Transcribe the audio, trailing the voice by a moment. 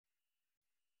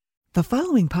The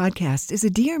following podcast is a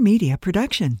Dear Media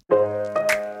production.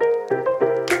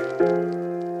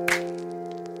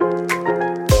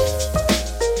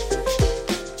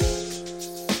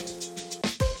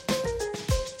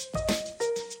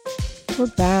 We're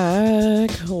back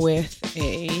with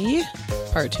a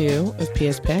part 2 of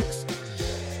PS Picks.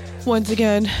 Once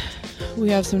again, we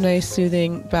have some nice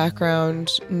soothing background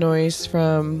noise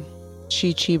from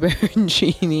Chi Bear and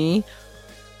Genie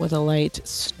with a light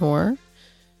snore.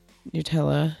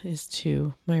 Nutella is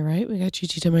to my right. We got Chi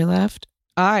to my left.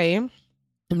 I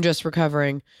am just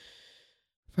recovering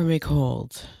from a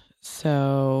cold.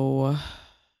 So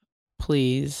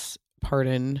please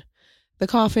pardon the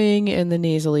coughing and the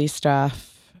nasally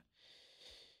stuff.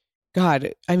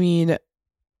 God, I mean,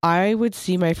 I would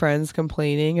see my friends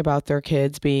complaining about their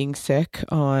kids being sick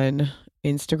on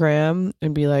Instagram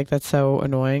and be like, that's so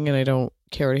annoying and I don't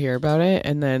care to hear about it.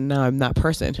 And then now I'm that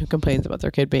person who complains about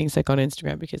their kid being sick on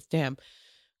Instagram because damn,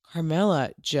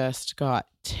 Carmela just got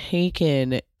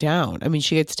taken down. I mean,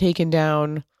 she gets taken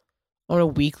down on a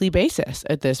weekly basis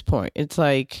at this point. It's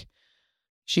like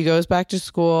she goes back to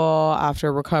school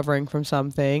after recovering from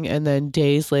something, and then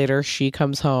days later she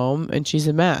comes home and she's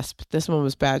a mess. But this one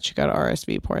was bad. She got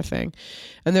RSV, poor thing.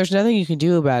 And there's nothing you can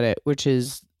do about it, which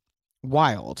is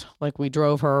wild. Like, we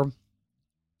drove her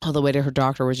all the way to her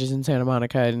doctor, which is in Santa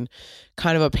Monica, and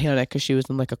kind of a panic because she was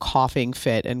in like a coughing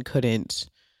fit and couldn't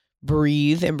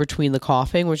breathe in between the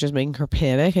coughing, which is making her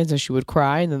panic. And so she would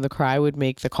cry, and then the cry would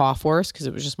make the cough worse because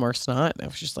it was just more snot. And I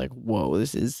was just like, whoa,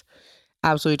 this is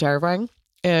absolutely terrifying.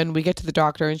 And we get to the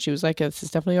doctor and she was like, this is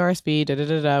definitely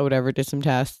RSV, whatever, did some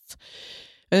tests.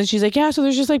 And then she's like, yeah, so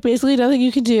there's just like basically nothing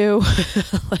you can do.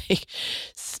 Like,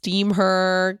 steam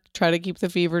her, try to keep the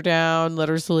fever down, let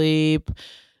her sleep.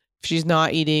 If she's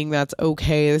not eating, that's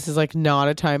okay. This is like not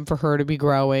a time for her to be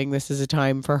growing. This is a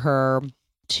time for her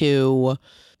to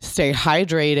stay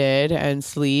hydrated and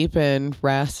sleep and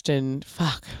rest and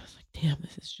fuck. I was like, damn,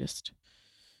 this is just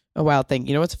a wild thing.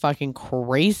 You know what's fucking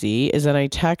crazy is that I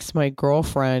text my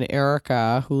girlfriend,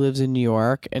 Erica, who lives in New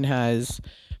York and has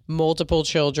multiple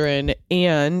children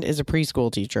and is a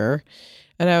preschool teacher.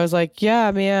 And I was like, yeah,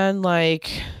 man,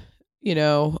 like, you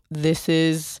know, this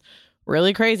is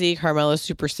really crazy. Carmela's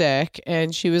super sick.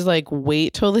 And she was like,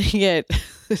 wait till they get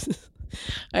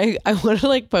I want to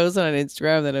like post it on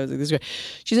Instagram. Then I was like, this.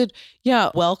 She said, yeah,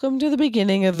 welcome to the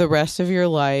beginning of the rest of your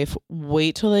life.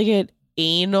 Wait till they get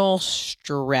anal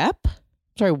strep.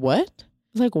 Sorry, what? I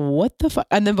was like, what the fuck?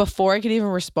 And then before I could even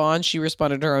respond, she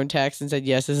responded to her own text and said,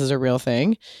 yes, this is a real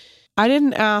thing. I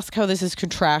didn't ask how this is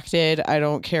contracted. I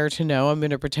don't care to know. I'm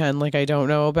going to pretend like I don't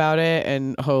know about it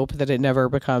and hope that it never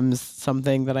becomes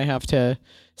something that I have to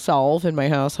solve in my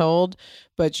household.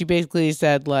 But she basically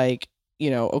said, like, you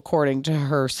know, according to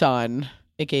her son,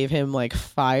 it gave him like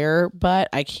fire, but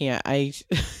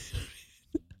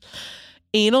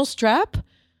anal strep?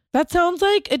 That sounds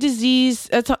like a disease.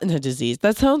 That's not a disease.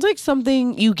 That sounds like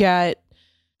something you get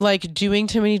like doing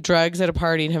too many drugs at a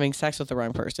party and having sex with the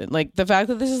wrong person. Like, the fact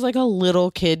that this is like a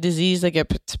little kid disease that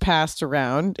gets passed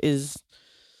around is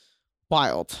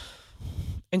wild.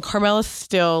 And Carmela's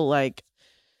still like,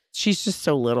 she's just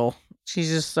so little. She's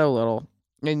just so little.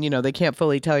 And, you know, they can't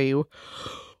fully tell you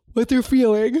what they're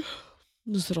feeling.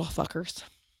 Those little fuckers.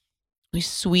 My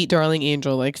sweet darling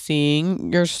angel, like,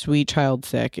 seeing your sweet child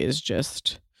sick is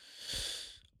just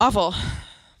awful.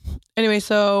 Anyway,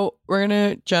 so we're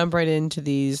going to jump right into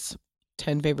these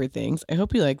 10 favorite things. I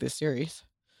hope you like this series.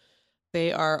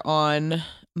 They are on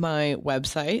my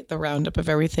website, the roundup of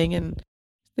everything. And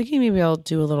thinking maybe I'll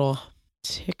do a little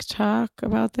TikTok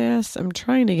about this. I'm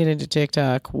trying to get into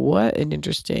TikTok. What an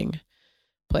interesting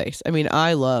place. I mean,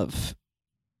 I love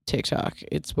TikTok.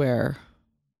 It's where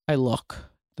I look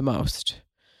the most.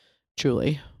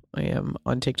 Truly, I am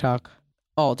on TikTok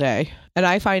all day. And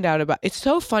I find out about, it's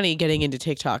so funny getting into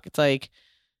TikTok. It's like,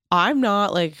 I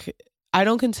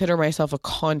don't consider myself a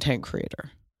content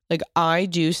creator. Like, I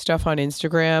do stuff on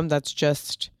Instagram that's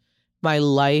just my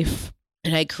life,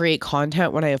 and I create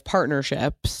content when I have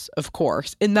partnerships, of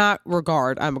course. In that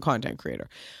regard, I'm a content creator.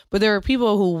 But there are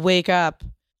people who wake up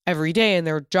every day and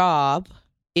their job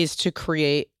is to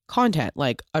create content,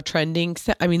 like a trending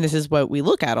I mean, this is what we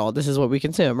look at this is what we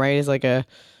consume, right? It's like a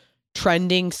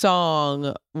trending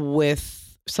song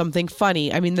with something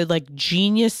funny. I mean, the like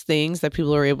genius things that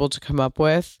people are able to come up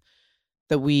with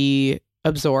that we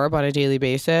absorb on a daily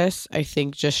basis, I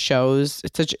think just shows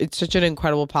it's such an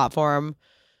incredible platform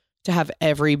to have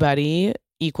everybody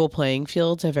equal playing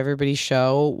field, to have everybody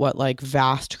show what like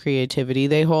vast creativity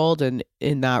they hold. And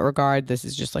in that regard, this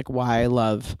is just like why I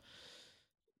love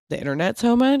the internet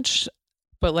so much.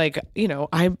 But like, you know,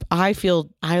 I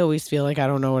always feel like I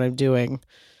don't know what I'm doing.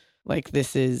 Like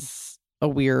this is a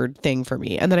weird thing for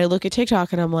me. And then I look at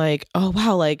TikTok and I'm like, oh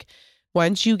wow, like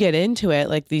once you get into it,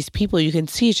 like these people you can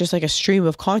see it's just like a stream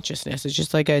of consciousness. It's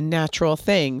just like a natural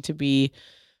thing to be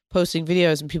posting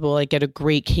videos and people like get a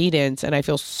great cadence. And I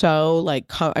feel so like,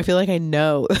 I feel like I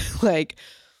know, like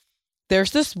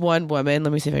there's this one woman,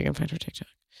 let me see if I can find her TikTok.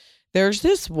 There's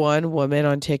this one woman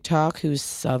on TikTok who's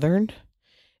Southern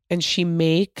and she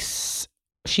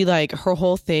like, her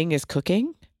whole thing is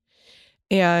cooking.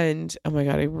 And oh my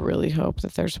God, I really hope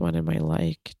that there's one in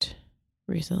my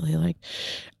recently liked.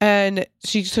 And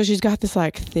she's got this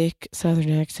like thick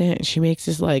Southern accent and she makes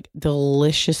this like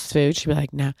delicious food. She'd be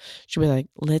like,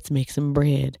 let's make some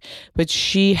bread. But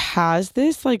she has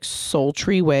this like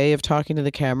sultry way of talking to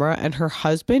the camera and her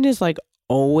husband is like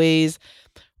always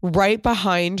right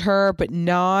behind her, but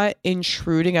not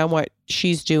intruding on what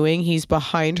she's doing. He's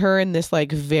behind her in this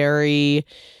like very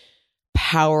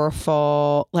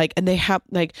powerful, like, and they have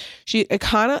like,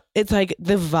 it's like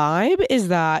the vibe is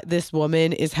that this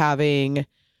woman is having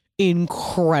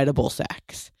incredible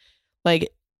sex. Like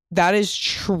that is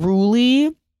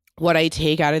truly what I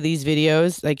take out of these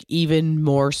videos, like even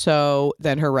more so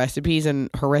than her recipes, and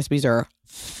her recipes are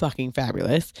fucking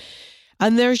fabulous.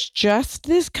 And there's just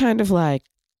this kind of like,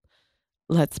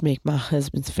 let's make my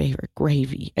husband's favorite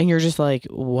gravy. And you're just like,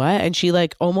 what? And she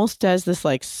like almost does this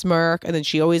like smirk. And then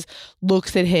she always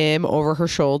looks at him over her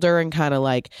shoulder and kind of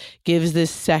like gives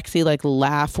this sexy like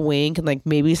laugh wink. And like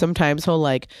maybe sometimes he'll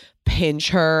like pinch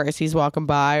her as he's walking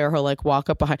by or he'll like walk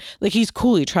up behind. Like he's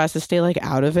cool. He tries to stay like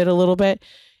out of it a little bit.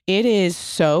 It is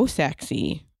so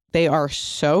sexy. They are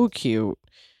so cute.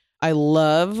 I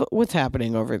love what's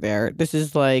happening over there. This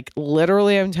is like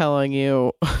literally, I'm telling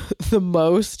you, the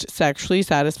most sexually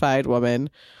satisfied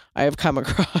woman I have come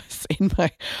across in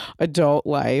my adult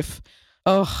life.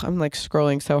 Oh, I'm like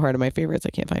scrolling so hard in my favorites.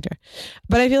 I can't find her.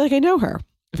 But I feel like I know her.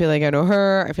 I feel like I know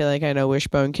her. I feel like I know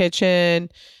Wishbone Kitchen.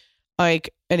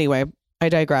 Like, anyway, I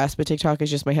digress, but TikTok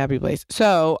is just my happy place.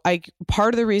 So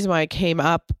part of the reason why I came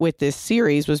up with this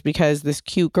series was because this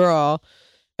cute girl,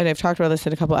 and I've talked about this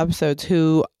in a couple episodes,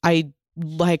 who I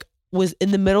like was in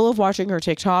the middle of watching her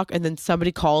TikTok and then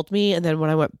somebody called me. And then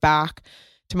when I went back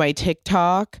to my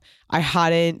TikTok, I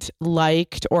hadn't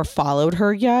liked or followed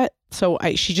her yet. So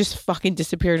she just fucking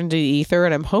disappeared into the ether.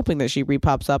 And I'm hoping that she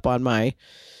repops up on my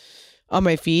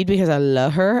feed because I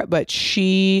love her. But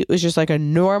she was just like a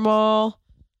normal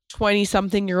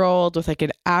 20-something-year-old with like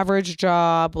an average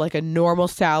job, like a normal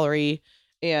salary.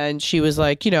 And she was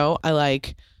like, you know, I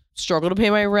like struggle to pay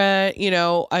my rent, you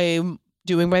know, I'm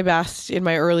doing my best in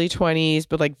my early 20s,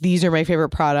 but like these are my favorite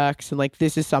products and like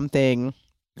this is something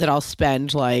that I'll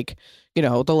spend like, you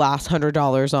know, the last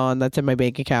 $100 on that's in my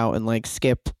bank account and like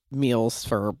skip meals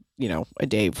for, you know, a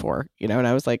day for, you know. And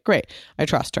I was like, great, I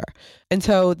trust her. And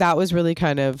so that was really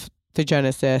kind of the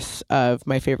genesis of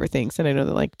my favorite things. And I know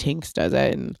that like Tinks does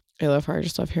it and I love her. I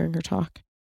just love hearing her talk.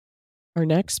 Our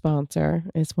next sponsor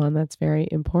is one that's very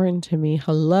important to me.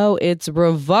 Hello, it's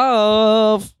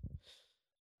Revolve.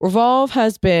 Revolve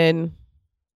has been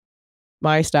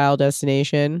my style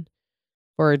destination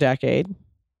for a decade.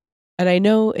 And I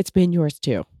know it's been yours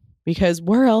too. Because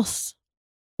where else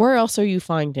are you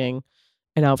finding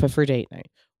an outfit for date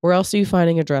night? Where else are you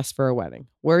finding a dress for a wedding?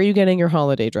 Where are you getting your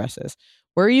holiday dresses?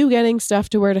 Where are you getting stuff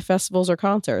to wear to festivals or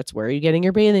concerts? Where are you getting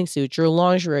your bathing suits, your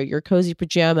lingerie, your cozy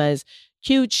pajamas,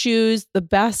 cute shoes, the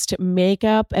best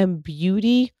makeup and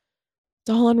beauty? It's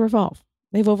all on Revolve.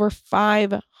 They have over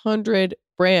 500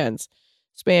 brands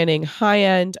spanning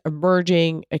high-end,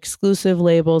 emerging, exclusive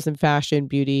labels in fashion,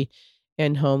 beauty,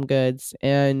 and home goods.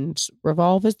 And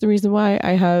Revolve is the reason why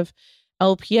I have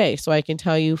LPA. So I can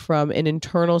tell you from an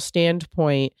internal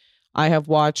standpoint, I have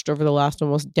watched over the last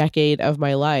almost decade of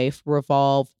my life,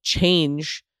 Revolve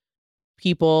change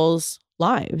people's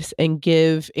lives and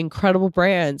give incredible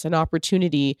brands an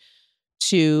opportunity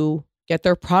to get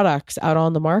their products out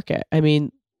on the market. I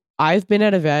mean, I've been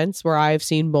at events where I've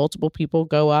seen multiple people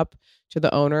go up to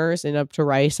the owners and up to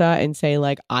Risa and say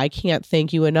like, I can't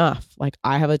thank you enough. Like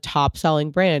I have a top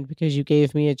selling brand because you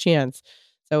gave me a chance.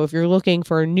 So if you're looking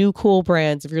for new cool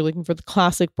brands, if you're looking for the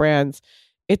classic brands,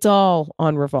 it's all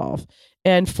on Revolve.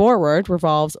 And Forward,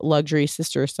 Revolve's luxury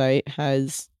sister site,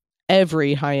 has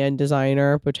every high-end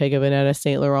designer, Bottega Veneta,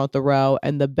 Saint Laurent, The Row,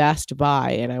 and the Best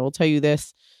Buy. And I will tell you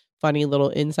this funny little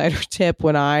insider tip.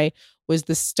 When I was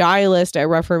the stylist at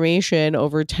Reformation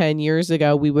over 10 years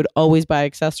ago, we would always buy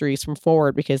accessories from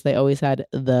Forward because they always had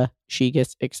the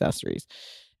chicest accessories.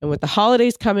 And with the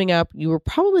holidays coming up, you were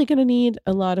probably going to need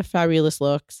a lot of fabulous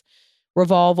looks.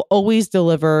 Revolve always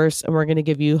delivers, and we're going to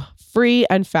give you free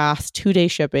and fast 2-day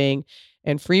shipping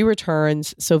and free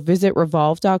returns. So visit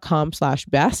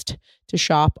revolve.com/best to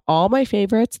shop all my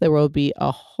favorites. There will be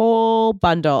a whole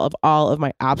bundle of all of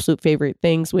my absolute favorite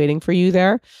things waiting for you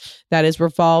there. That is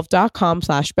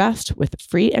revolve.com/best with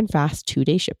free and fast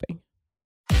 2-day shipping.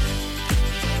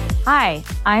 Hi,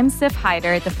 I'm Sif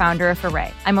Hyder, the founder of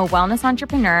Array. I'm a wellness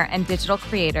entrepreneur and digital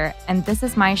creator, and this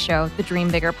is my show, the Dream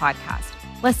Bigger podcast.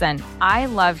 Listen, I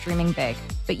love dreaming big,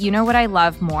 but you know what I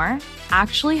love more?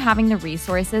 Actually having the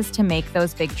resources to make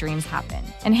those big dreams happen.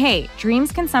 And hey,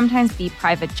 dreams can sometimes be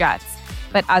private jets,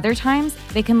 but other times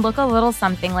they can look a little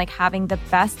something like having the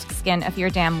best skin of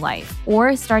your damn life,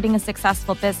 or starting a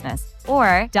successful business,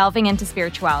 or delving into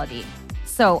spirituality.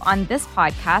 So on this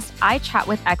podcast, I chat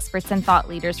with experts and thought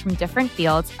leaders from different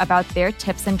fields about their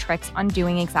tips and tricks on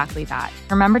doing exactly that.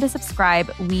 Remember to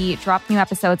subscribe. We drop new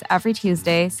episodes every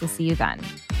Tuesday, so see you then.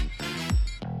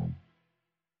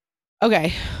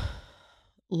 Okay,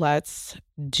 let's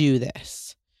do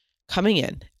this. Coming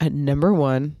in at number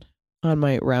 1 on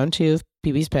my round 2 of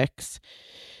PB's picks,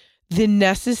 the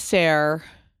Necessaire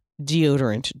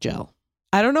deodorant gel.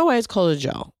 I don't know why it's called a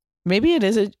gel. Maybe it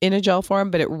is in a gel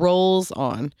form, but it rolls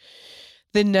on.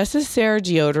 The Necessaire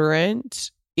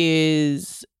deodorant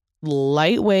is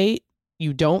lightweight.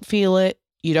 You don't feel it,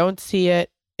 you don't see it,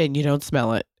 and you don't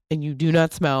smell it. And you do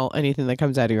not smell anything that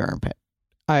comes out of your armpit.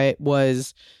 It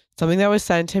was something that was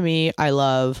sent to me. I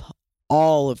love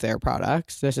all of their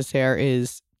products. Necessaire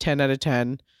is 10 out of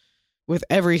 10 with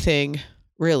everything,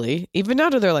 really. Even down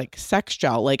to their like sex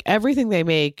gel. Like everything they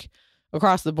make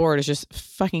across the board is just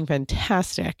fucking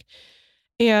fantastic.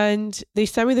 And they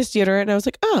sent me this deodorant and I was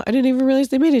like, oh, I didn't even realize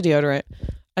they made a deodorant.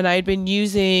 And I had been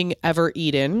using Ever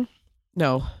Eden.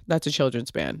 No, that's a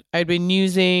children's band. I'd been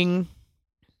using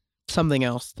something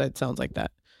else that sounds like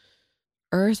that.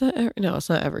 Or is that, no, it's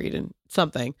not Ever Eden.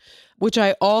 Something, which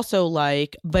I also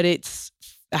like, but it's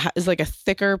like a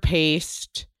thicker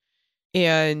paste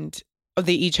and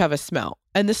they each have a smell.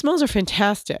 And the smells are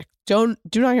fantastic. Do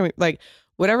not get me, like,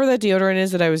 whatever that deodorant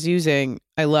is that I was using,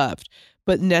 I loved.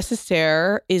 But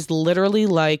Necessaire is literally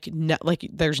like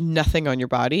there's nothing on your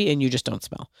body and you just don't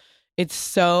smell.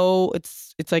 It's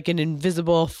like an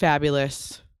invisible,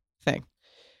 fabulous thing.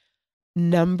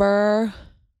 Number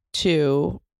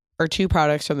 2 are 2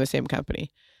 products from the same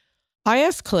company.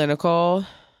 IS Clinical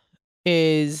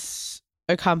is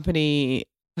a company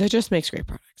that just makes great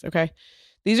products, okay?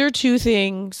 These are 2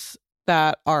 things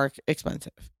that are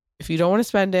expensive. If you don't want to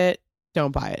spend it,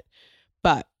 don't buy it.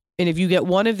 And if you get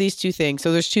one of these 2 things,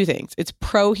 so there's 2 things. It's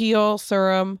Pro Heal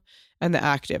Serum and the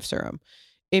Active Serum.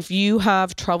 If you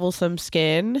have troublesome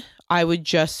skin, I would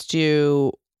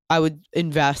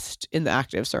invest in the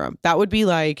Active Serum. That would be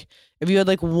like, if you had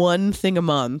like one thing a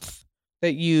month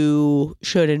that you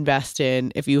should invest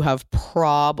in if you have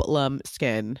problem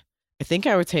skin, I think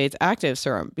I would say it's Active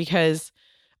Serum. Because,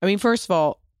 I mean, first of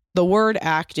all, the word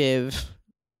active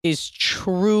is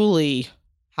truly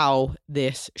how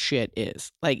this shit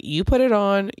is. Like, you put it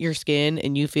on your skin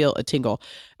and you feel a tingle.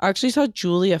 I actually saw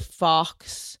Julia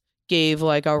Fox gave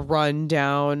like a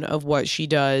rundown of what she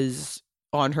does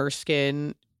on her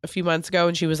skin a few months ago,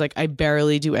 and she was like, I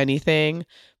barely do anything,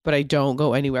 but I don't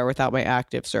go anywhere without my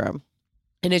Active Serum.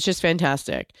 And it's just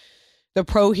fantastic. The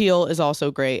Pro Heal is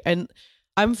also great. And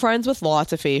I'm friends with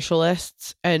lots of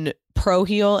facialists, and Pro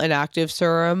Heal and Active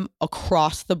Serum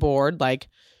across the board, like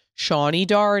Shawnee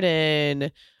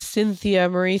Darden, Cynthia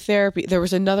Marie Therapy. There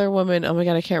was another woman, oh my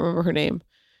God, I can't remember her name,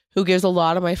 who gives a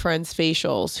lot of my friends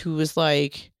facials, who was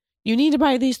like, you need to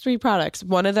buy these 3 products.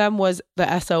 One of them was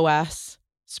the SOS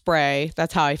spray.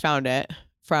 That's how I found it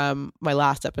from my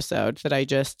last episode that I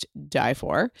just die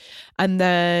for. And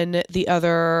then the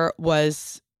other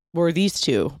were these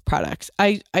 2 products.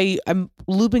 I'm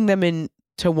looping them into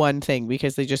one thing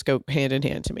because they just go hand in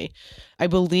hand to me. I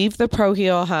believe the Pro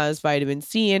Heal has vitamin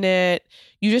C in it.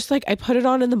 I put it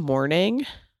on in the morning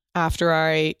after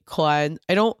I cleanse.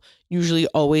 I don't usually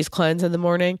always cleanse in the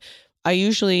morning. I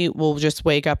usually will just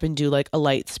wake up and do like a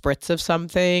light spritz of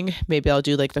something. Maybe I'll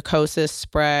do like the Kosas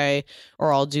spray,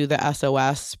 or I'll do the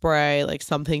SOS spray, like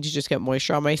something to just get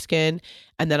moisture on my skin.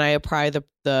 And then I apply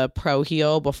the Pro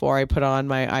Heal before I put on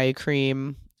my eye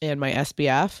cream and my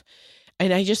SPF.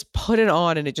 And I just put it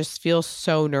on and it just feels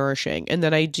so nourishing. And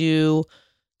then I do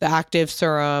the Active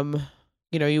Serum.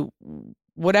 You know,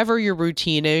 whatever your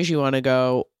routine is, you want to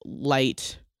go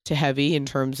light to heavy in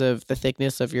terms of the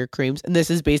thickness of your creams. And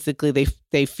this is basically,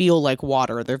 they feel like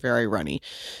water. They're very runny.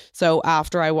 So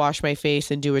after I wash my face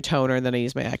and do a toner, then I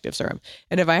use my Active Serum.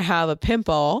 And if I have a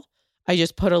pimple, I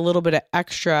just put a little bit of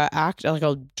extra like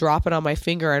I'll drop it on my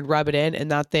finger and rub it in, and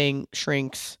that thing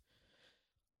shrinks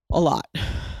a lot.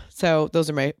 So those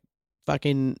are my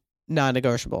fucking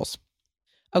non-negotiables.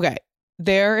 Okay.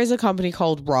 There is a company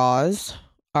called Roz,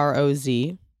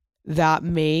 R-O-Z, that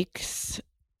makes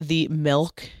the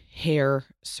Milk Hair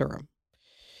Serum.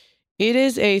 It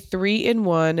is a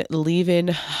 3-in-1 leave-in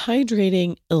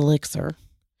hydrating elixir,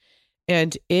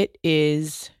 and it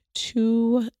is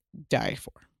to die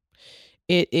for.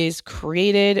 It is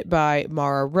created by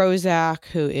Mara Rozak,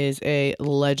 who is a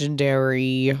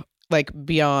legendary, like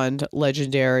beyond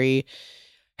legendary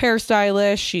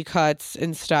hairstylist. She cuts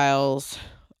and styles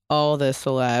all the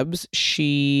celebs.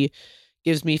 She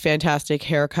gives me fantastic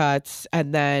haircuts,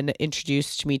 and then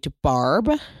introduced me to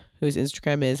Barb, whose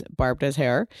Instagram is Barb Does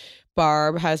Hair.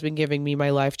 Barb has been giving me my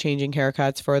life-changing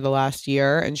haircuts for the last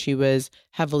year, and she was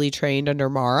heavily trained under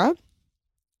Mara.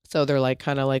 So they're like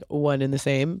kind of like one and the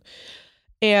same.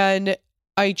 And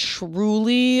I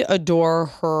truly adore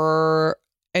her,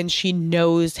 and she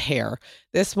knows hair.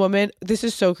 This woman, this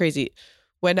is so crazy.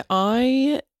 When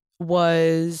I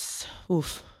was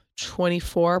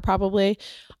 24 probably,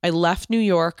 I left New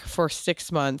York for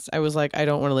 6 months. I was like, I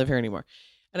don't want to live here anymore.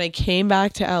 And I came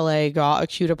back to LA, got a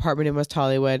cute apartment in West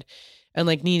Hollywood, and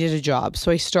like needed a job.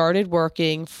 So I started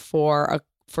working for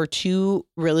 2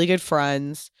 really good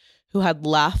friends who had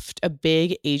left a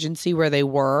big agency where they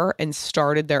were and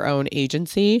started their own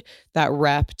agency that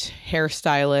repped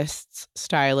hairstylists,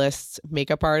 stylists,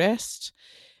 makeup artists.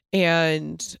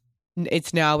 And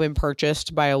it's now been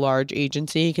purchased by a large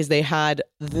agency because they had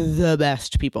the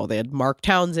best people. They had Mark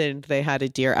Townsend, they had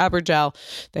Adir Abergel,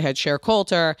 they had Cher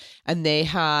Coulter, and they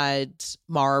had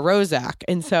Mara Rozak.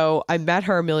 And so I met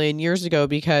her a million years ago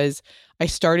because I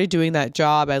started doing that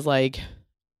job as like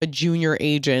a junior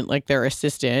agent, like their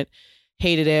assistant.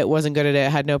 Hated it, wasn't good at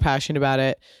it, had no passion about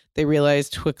it. They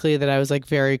realized quickly that I was like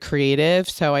very creative.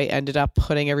 So I ended up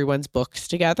putting everyone's books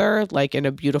together like in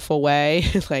a beautiful way,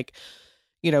 like,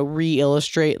 you know,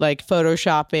 re-illustrate, like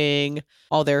photoshopping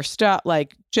all their stuff,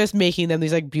 like just making them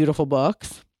these like beautiful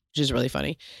books, which is really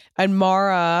funny. And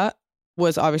Mara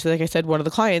was obviously, like I said, one of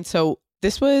the clients. So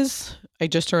I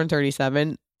just turned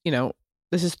 37, you know,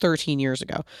 this is 13 years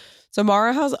ago. So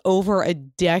Mara has over a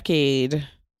decade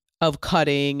of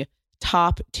cutting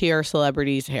top tier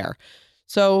celebrities' hair.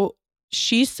 So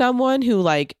she's someone who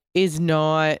like is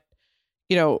not,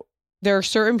 you know, there are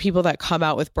certain people that come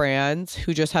out with brands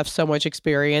who just have so much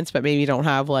experience, but maybe don't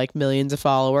have like millions of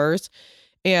followers.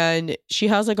 And she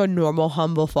has like a normal,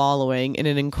 humble following in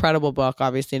an incredible book,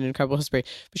 obviously an incredible history,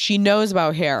 but she knows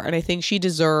about hair. And I think she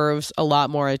deserves a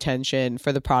lot more attention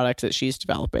for the products that she's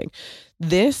developing.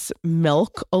 This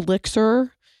milk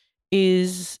elixir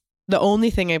is the only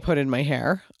thing I put in my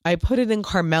hair. I put it in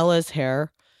Carmela's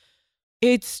hair.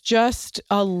 It's just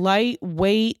a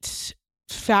lightweight,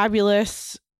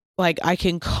 fabulous, like I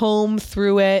can comb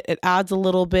through it. It adds a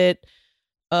little bit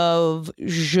of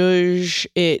zhuzh.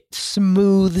 It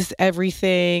smooths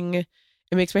everything. It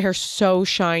makes my hair so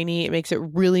shiny. It makes it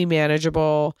really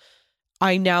manageable.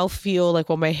 I now feel like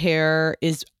when my hair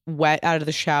is wet out of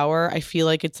the shower, I feel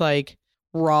like it's like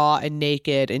raw and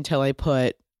naked until I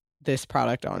put this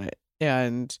product on it.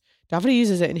 And Daphne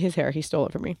uses it in his hair. He stole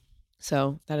it from me.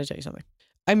 So that'll tell you something.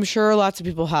 I'm sure lots of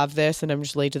people have this and I'm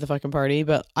just late to the fucking party,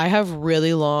 but I have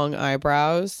really long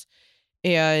eyebrows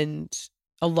and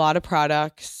a lot of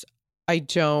products I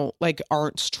don't like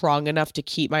aren't strong enough to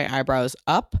keep my eyebrows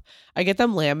up. I get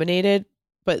them laminated,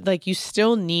 but like you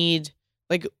still need,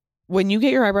 like when you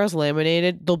get your eyebrows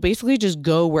laminated, they'll basically just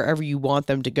go wherever you want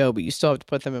them to go, but you still have to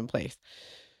put them in place.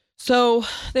 So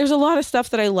there's a lot of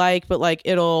stuff that I like, but like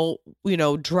it'll, you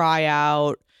know, dry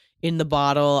out in the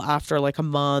bottle after like a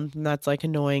month. And that's like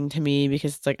annoying to me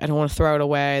because it's like, I don't want to throw it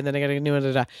away. And then I got to do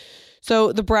it.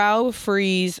 So the Brow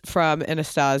Freeze from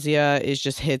Anastasia is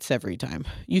just hits every time.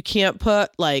 You can't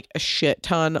put like a shit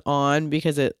ton on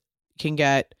because it can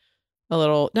get a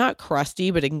little, not crusty,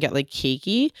 but it can get like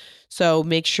cakey. So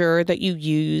make sure that you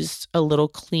use a little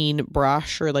clean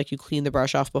brush or like you clean the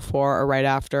brush off before or right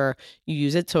after you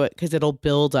use it. So because it'll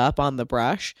build up on the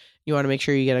brush. You want to make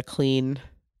sure you get a clean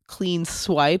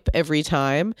swipe every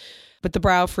time. But the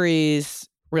Brow Freeze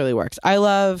really works. I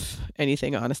love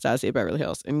anything Anastasia Beverly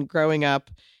Hills. And growing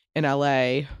up in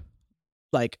LA,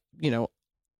 like, you know,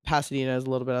 Pasadena is a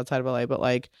little bit outside of LA, but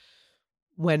like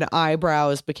when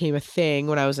eyebrows became a thing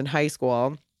when I was in high school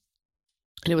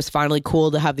and it was finally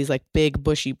cool to have these like big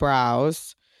bushy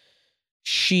brows,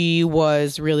 she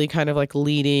was really kind of like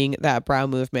leading that brow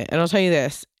movement. And I'll tell you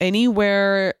this,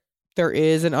 anywhere there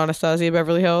is an Anastasia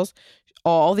Beverly Hills,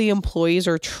 all the employees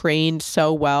are trained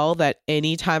so well that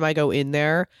anytime I go in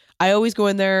there, I always go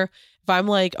in there if I'm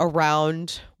like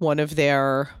around one of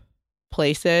their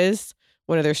places,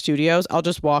 one of their studios, I'll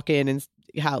just walk in and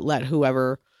let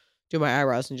whoever do my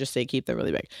eyebrows and just say, keep them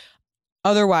really big.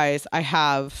 Otherwise, I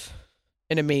have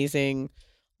an amazing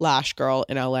lash girl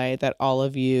in LA that all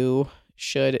of you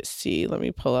should see. Let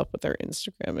me pull up what their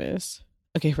Instagram is.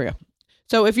 Okay, here we go.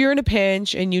 So if you're in a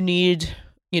pinch and you need,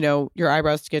 your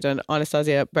eyebrows to get done,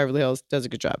 Anastasia Beverly Hills does a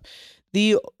good job.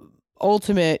 The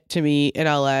ultimate to me in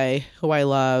LA, who I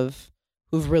love,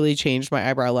 who've really changed my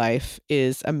eyebrow life,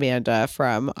 is Amanda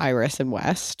from Iris and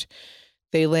West.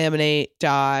 They laminate,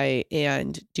 dye,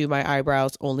 and do my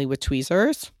eyebrows only with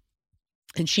tweezers.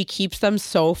 And she keeps them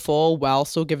so full while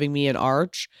still giving me an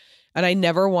arch. And I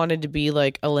never wanted to be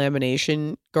like a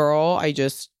lamination girl. I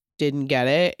just didn't get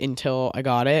it until I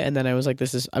got it. And then I was like,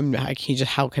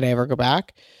 how could I ever go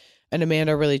back? And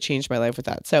Amanda really changed my life with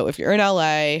that. So if you're in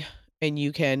LA and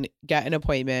you can get an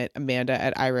appointment, Amanda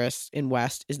at Iris in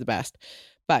West is the best.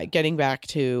 But getting back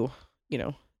to,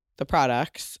 the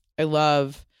products, I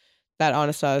love that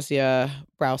Anastasia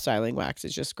brow styling wax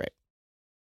is just great.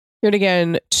 Here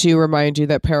again to remind you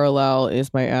that Parallel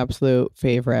is my absolute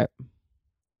favorite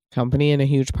company and a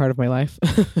huge part of my life.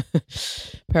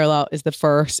 Parallel is the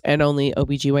first and only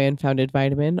OBGYN founded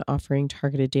vitamin offering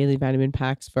targeted daily vitamin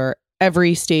packs for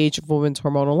every stage of women's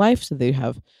hormonal life. So they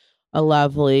have a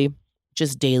lovely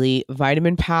just daily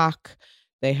vitamin pack.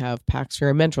 They have packs for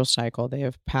your menstrual cycle. They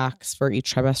have packs for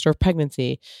each trimester of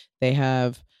pregnancy. They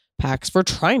have packs for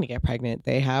trying to get pregnant.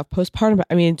 They have postpartum.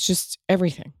 I mean, it's just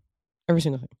everything. Every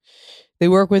single thing. They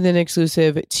work with an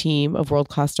exclusive team of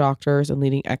world-class doctors and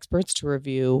leading experts to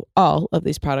review all of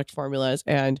these product formulas.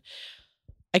 And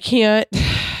I can't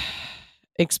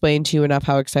explain to you enough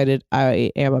how excited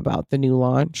I am about the new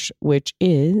launch, which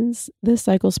is the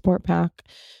Cycle Support Pack.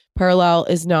 Parallel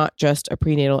is not just a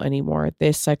prenatal anymore.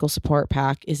 This Cycle Support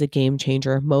Pack is a game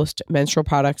changer. Most menstrual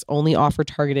products only offer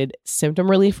targeted symptom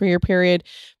relief for your period,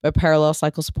 but Parallel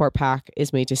Cycle Support Pack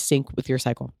is made to sync with your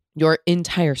cycle, your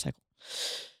entire cycle,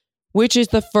 which is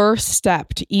the first step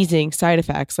to easing side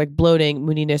effects like bloating,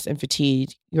 moodiness, and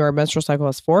fatigue. Your menstrual cycle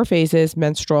has 4 phases: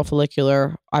 menstrual,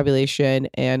 follicular, ovulation,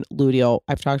 and luteal.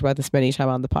 I've talked about this many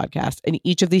times on the podcast, and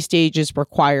each of these stages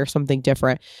require something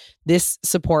different. This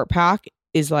support pack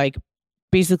is like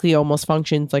basically almost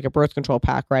functions like a birth control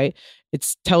pack, right?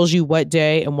 It tells you what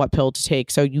day and what pill to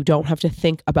take, so you don't have to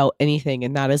think about anything,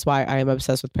 and that is why I am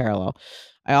obsessed with Parallel.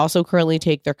 I also currently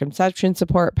take their conception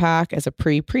support pack as a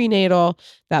prenatal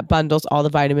that bundles all the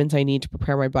vitamins I need to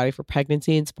prepare my body for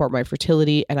pregnancy and support my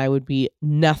fertility. And I would be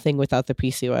nothing without the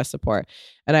PCOS support.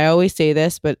 And I always say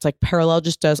this, but it's like Parallel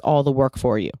just does all the work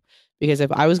for you. Because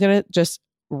if I was going to just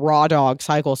raw dog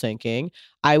cycle syncing,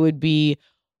 I would be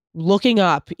looking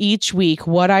up each week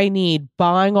what I need,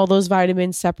 buying all those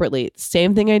vitamins separately.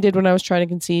 Same thing I did when I was trying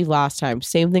to conceive last time.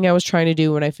 Same thing I was trying to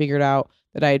do when I figured out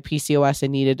that I had PCOS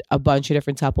and needed a bunch of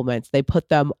different supplements. They put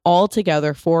them all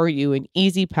together for you in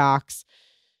easy packs,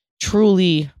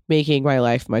 truly making my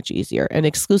life much easier. And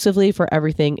exclusively for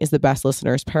Everything is the Best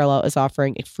listeners, Parallel is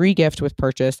offering a free gift with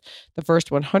purchase. The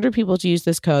first 100 people to use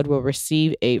this code will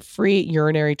receive a free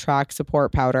urinary tract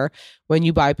support powder when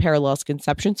you buy Parallel's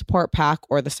Conception Support Pack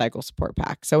or the Cycle Support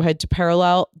Pack. So head to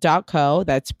parallel.co,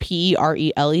 that's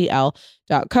PERELL.co,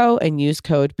 and use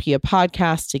code PIA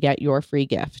Podcast to get your free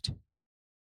gift.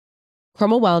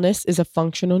 Chromo Wellness is a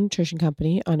functional nutrition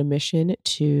company on a mission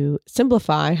to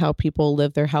simplify how people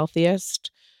live their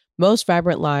healthiest, most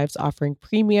vibrant lives, offering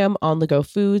premium on-the-go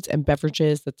foods and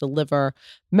beverages that deliver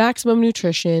maximum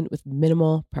nutrition with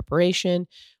minimal preparation.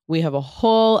 We have a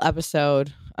whole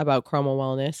episode about Chromo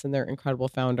Wellness and their incredible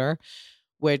founder,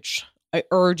 which I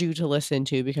urge you to listen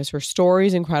to because her story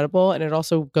is incredible, and it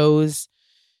also goes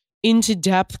into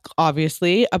depth,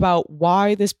 obviously, about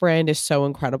why this brand is so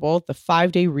incredible. The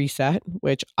 5-day reset,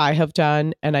 which I have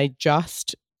done, and I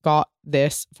just got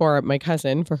this for my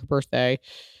cousin for her birthday,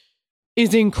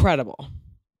 is incredible.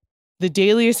 The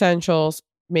daily essentials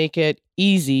make it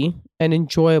easy and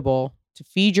enjoyable to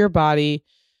feed your body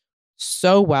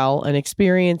so well and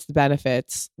experience the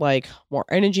benefits like more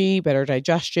energy, better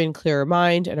digestion, clearer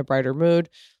mind, and a brighter mood.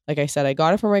 Like I said, I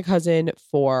got it for my cousin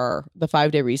for the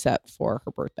 5-day reset for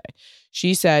her birthday.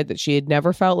 She said that she had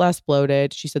never felt less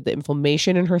bloated. She said the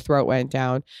inflammation in her throat went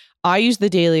down. I use the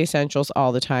daily essentials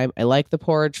all the time. I like the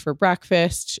porridge for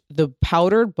breakfast. The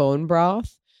powdered bone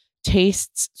broth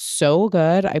tastes so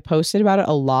good. I posted about it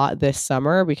a lot this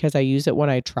summer because I use it when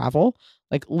I travel.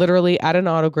 Like literally at an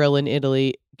auto grill in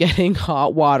Italy, getting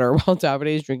hot water while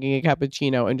Davide is drinking a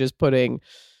cappuccino and just putting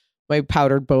my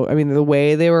powdered bone. I mean, the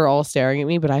way they were all staring at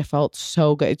me, but I felt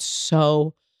so good. It's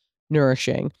so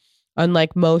nourishing.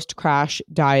 Unlike most crash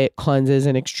diet cleanses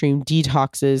and extreme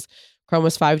detoxes,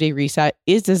 Chroma's 5-day reset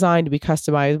is designed to be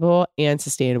customizable and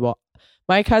sustainable.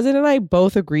 My cousin and I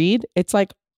both agreed it's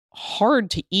like hard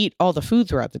to eat all the food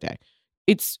throughout the day.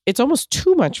 It's almost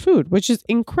too much food, which is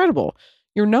incredible.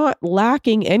 You're not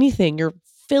lacking anything. You're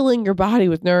filling your body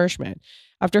with nourishment.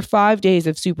 After 5 days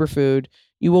of superfood,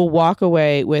 you will walk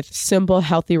away with simple,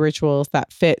 healthy rituals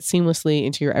that fit seamlessly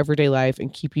into your everyday life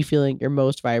and keep you feeling your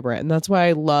most vibrant. And that's why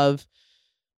I love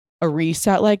a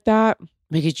reset like that,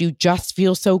 because you just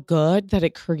feel so good that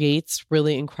it creates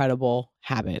really incredible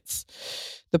habits.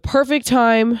 The perfect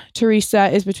time to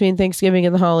reset is between Thanksgiving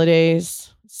and the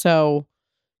holidays. So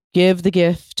give the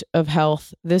gift of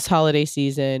health this holiday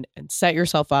season and set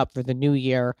yourself up for the new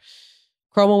year.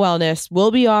 Chroma Wellness will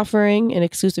be offering an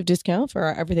exclusive discount for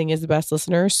our Everything is the Best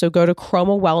listeners. So go to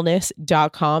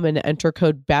chromawellness.com and enter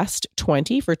code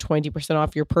BEST20 for 20%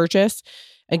 off your purchase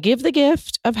and give the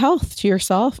gift of health to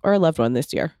yourself or a loved one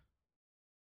this year.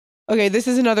 Okay, this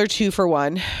is another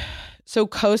 2-for-1. So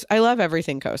I love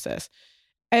everything Kosas.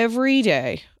 Every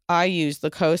day I use the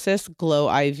Kosas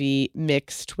Glow IV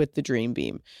mixed with the Dream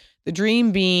Beam. The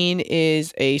Dream Beam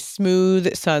is a smooth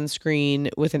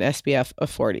sunscreen with an SPF of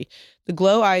 40. The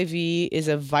Glow IV is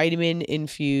a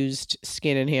vitamin-infused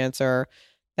skin enhancer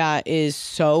that is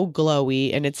so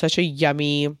glowy, and it's such a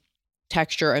yummy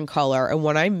texture and color. And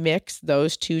when I mix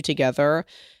those two together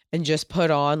and just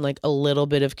put on like a little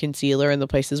bit of concealer in the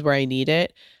places where I need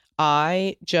it,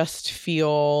 I just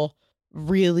feel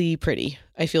really pretty.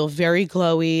 I feel very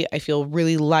glowy. I feel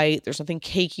really light. There's nothing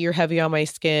cakey or heavy on my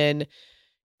skin.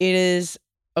 It is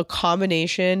a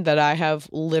combination that I have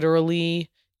literally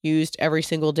used every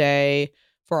single day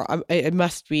for, it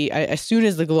must be, as soon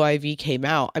as the Glow IV came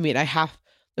out. I mean, let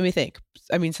me think.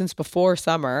 I mean, since before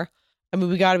summer,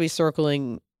 we got to be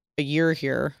circling a year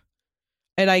here.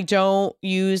 And I don't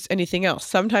use anything else.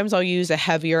 Sometimes I'll use a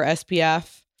heavier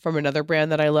SPF from another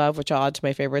brand that I love, which I'll add to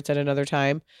my favorites at another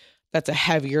time. That's a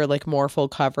heavier, like more full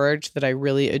coverage that I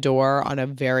really adore on a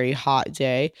very hot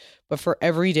day. But for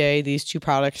every day, these two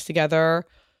products together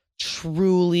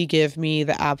truly give me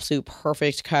the absolute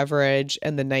perfect coverage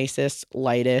and the nicest,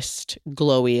 lightest,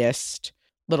 glowiest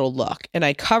little look. And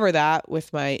I cover that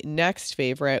with my next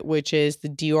favorite, which is the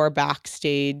Dior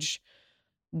Backstage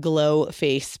Glow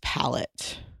Face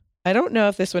Palette. I don't know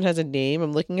if this one has a name.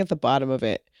 I'm looking at the bottom of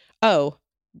it. Oh,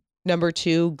 number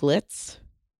 2, Glitz,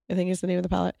 I think is the name of the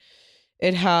palette.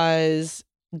 It has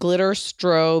glitter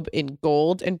strobe in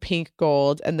gold and pink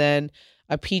gold, and then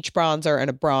a peach bronzer and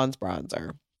a bronze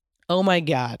bronzer. Oh my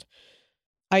God.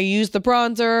 I use the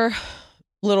bronzer,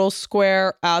 little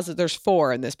square, as there's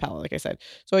 4 in this palette, like I said.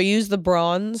 So I use the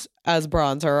bronze as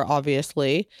bronzer,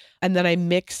 obviously. And then I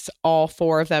mix all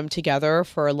 4 of them together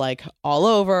for like all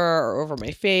over or over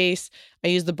my face. I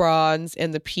use the bronze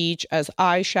and the peach as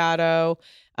eyeshadow.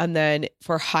 And then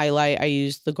for highlight, I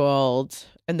use the gold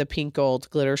and the pink gold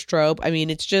glitter strobe. I mean,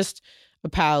 it's just a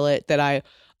palette that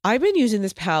I've been using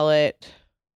this palette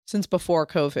since before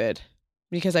COVID,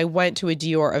 because I went to a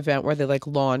Dior event where they like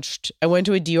launched. I went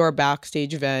to a Dior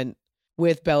Backstage event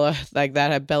with Bella, like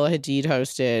that had Bella Hadid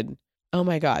hosted. Oh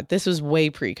my God, this was way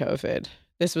pre-COVID.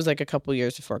 This was like a couple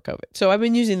years before COVID. So I've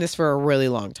been using this for a really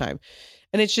long time.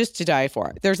 And it's just to die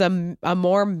for. There's a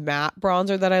more matte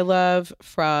bronzer that I love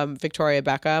from Victoria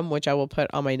Beckham, which I will put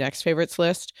on my next favorites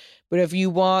list. But if you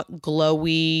want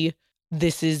glowy,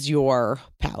 this is your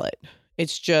palette.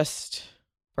 It's just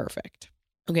perfect.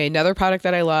 Okay, another product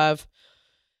that I love,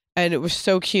 and it was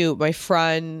so cute. My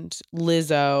friend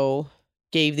Lizzo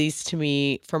gave these to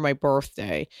me for my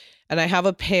birthday. And I have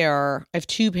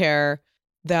 2 pair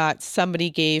that somebody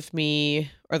gave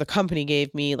me, or the company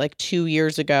gave me like 2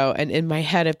 years ago. And in my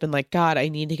head, I've been like, God, I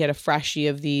need to get a freshie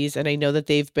of these. And I know that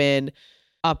they've been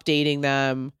updating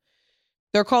them.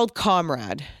 They're called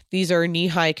Comrade. These are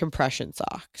knee-high compression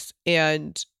socks.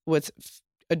 And what's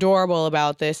adorable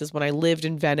about this is when I lived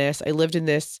in Venice, I lived in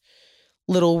this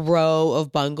little row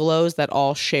of bungalows that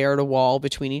all shared a wall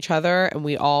between each other. And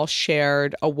we all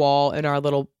shared a wall in our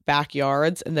little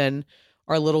backyards. And then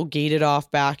our little gated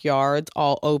off backyards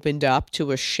all opened up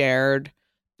to a shared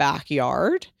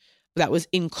backyard that was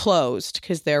enclosed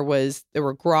because there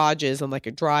were garages and like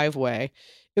a driveway.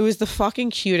 It was the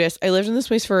fucking cutest. I lived in this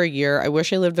place for a year. I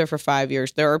wish I lived there for 5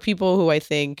 years. There are people who I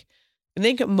think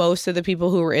most of the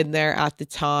people who were in there at the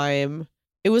time,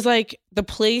 it was like the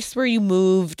place where you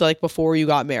moved like before you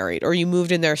got married, or you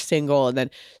moved in there single. And then,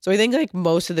 so I think like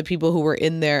most of the people who were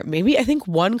in there, maybe I think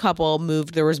one couple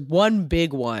moved. There was one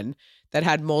big one that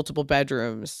had multiple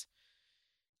bedrooms.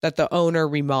 that the owner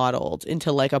remodeled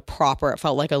into like a proper, it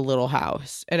felt like a little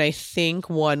house. And I think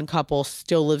one couple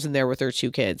still lives in there with their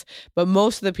 2 kids. But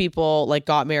most of the people like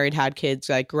got married, had kids,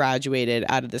 like graduated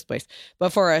out of this place.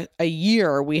 But for a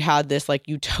year, we had this like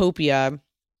utopia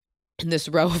in this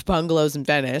row of bungalows in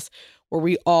Venice where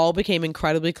we all became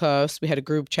incredibly close. We had a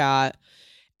group chat.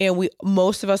 And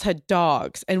most of us had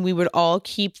dogs, and we would all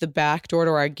keep the back door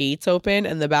to our gates open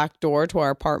and the back door to our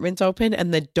apartments open.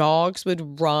 And the dogs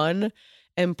would run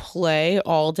and play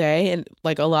all day. And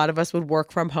like a lot of us would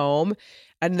work from home,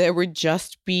 and there would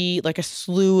just be like a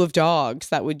slew of dogs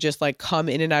that would just like come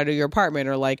in and out of your apartment,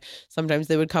 or like sometimes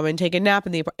they would come and take a nap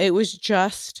in the apartment. It was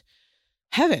just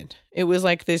heaven. It was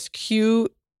like this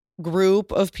cute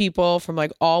group of people from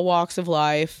like all walks of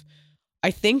life. I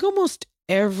think almost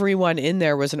everyone in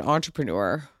there was an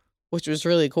entrepreneur, which was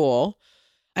really cool.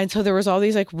 And so there was all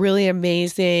these like really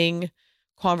amazing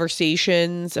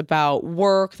conversations about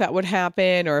work that would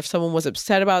happen, or if someone was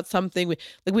upset about something.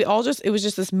 It was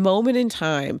just this moment in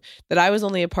time that I was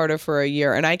only a part of for a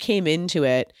year. And I came into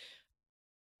it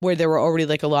where there were already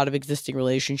like a lot of existing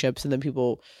relationships, and then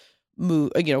people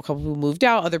moved, a couple people moved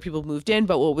out, other people moved in.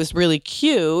 But what was really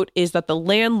cute is that the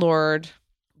landlord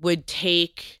would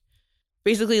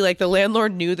basically, like the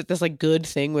landlord knew that this like good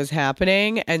thing was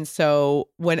happening. And so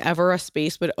whenever a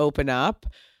space would open up,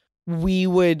 we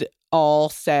would all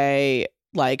say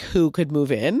like who could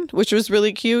move in, which was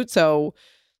really cute. So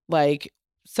like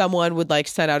someone would like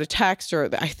send out a text, or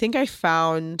I think I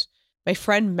found my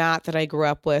friend Matt that I grew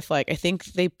up with. Like I think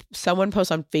someone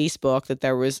posted on Facebook that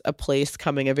there was a place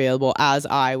coming available as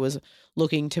I was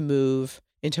looking to move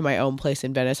into my own place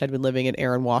in Venice. I'd been living in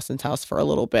Aaron Wasson's house for a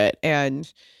little bit,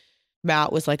 and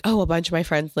Matt was like, oh, a bunch of my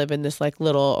friends live in this like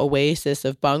little oasis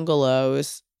of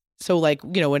bungalows. So like,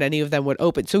 when any of them would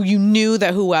open. So you knew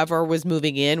that whoever was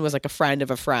moving in was like a friend of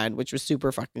a friend, which was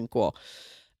super fucking cool.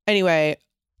 Anyway,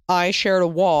 I shared a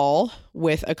wall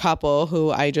with a couple who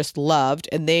I just loved,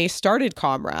 and they started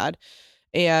Comrade.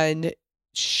 And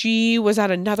she was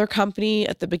at another company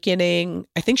at the beginning.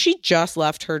 I think she just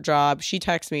left her job. She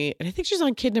texted me, and I think she's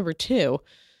on kid number 2.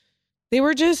 They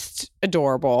were just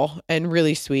adorable and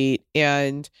really sweet.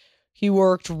 And he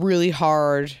worked really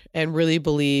hard and really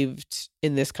believed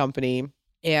in this company.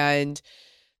 And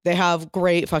they have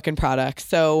great fucking products.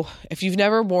 So if you've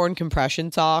never worn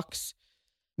compression socks,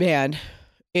 man,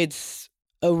 it's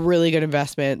a really good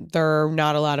investment. They're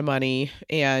not a lot of money,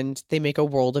 and they make a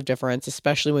world of difference,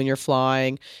 especially when you're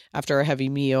flying after a heavy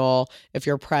meal, if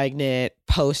you're pregnant,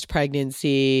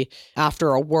 post-pregnancy, after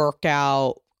a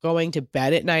workout, going to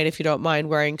bed at night if you don't mind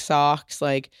wearing socks.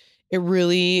 Like it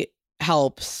really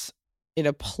helps in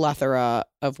a plethora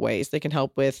of ways. They can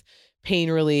help with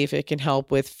pain relief. It can help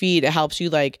with feet. It helps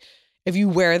you like if you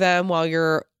wear them while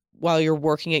you're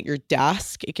working at your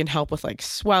desk, it can help with like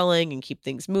swelling and keep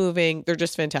things moving. They're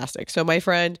just fantastic. So my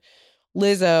friend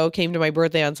Lizzo came to my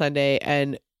birthday on Sunday,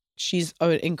 and she's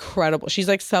incredible. She's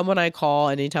like someone I call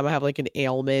anytime I have like an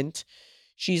ailment.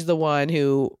 She's the one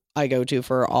who I go to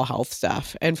for all health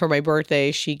stuff. And for my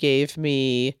birthday, she gave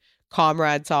me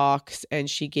Comrade socks, and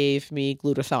she gave me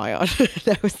glutathione.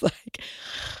 And I was like,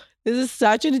 this is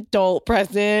such an adult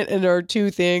present. And there are 2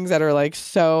 things that are like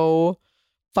so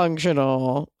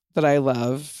functional that I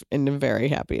love and am very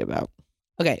happy about.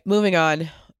 Okay, moving on.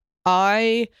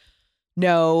 I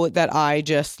know that I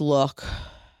just look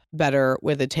better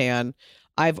with a tan.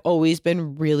 I've always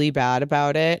been really bad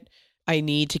about it. I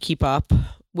need to keep up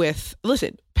with,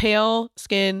 listen, pale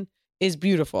skin is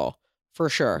beautiful for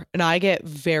sure. And I get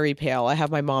very pale. I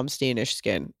have my mom's Danish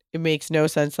skin. It makes no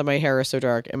sense that my hair is so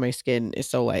dark and my skin is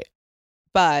so light.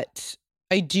 But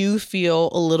I do feel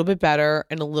a little bit better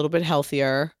and a little bit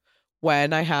healthier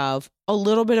when I have a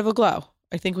little bit of a glow.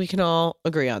 I think we can all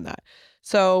agree on that.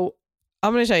 So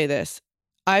I'm going to tell you this.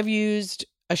 I've used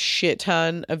a shit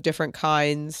ton of different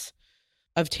kinds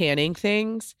of tanning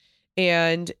things,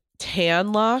 and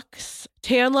Tan-Luxe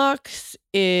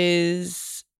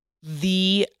is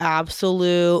the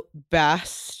absolute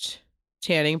best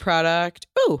tanning product.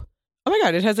 Oh my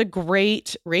God, it has a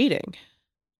great rating.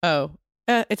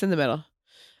 It's in the middle.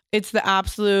 It's the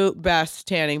absolute best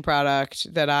tanning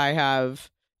product that I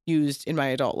have used in my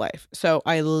adult life. So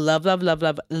I love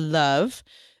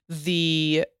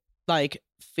the like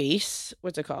face,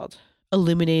 what's it called?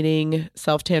 Illuminating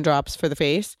self-tan drops for the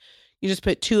face. You just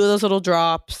put 2 of those little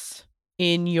drops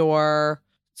in your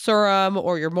serum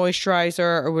or your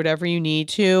moisturizer or whatever you need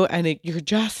to. And you're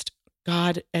just,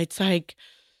 God, it's like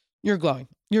you're glowing.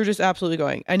 You're just absolutely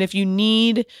glowing. And if you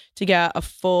need to get a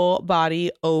full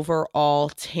body overall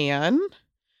tan,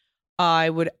 I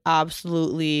would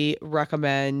absolutely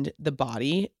recommend the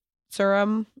body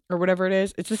serum or whatever it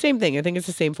is. It's the same thing. I think it's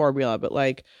the same formula, but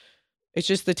like it's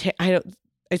just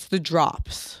it's the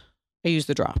drops. I use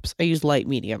the drops. I use light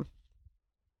medium.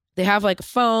 They have like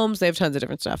foams. They have tons of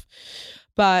different stuff.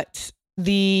 But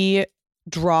the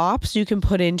drops you can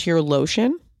put into your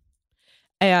lotion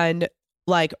and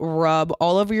like rub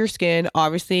all over your skin.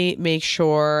 Obviously, make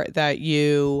sure that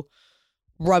you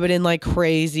rub it in like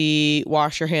crazy.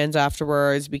 Wash your hands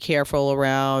afterwards. Be careful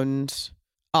around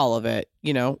all of it,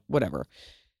 whatever.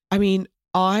 I mean,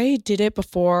 I did it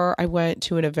before I went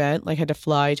to an event, like had to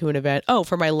fly to an event. Oh,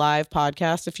 for my live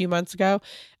podcast a few months ago,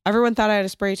 everyone thought I had a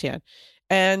spray tan.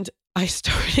 And I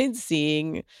started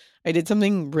seeing, I did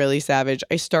something really savage.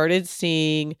 I started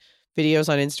seeing videos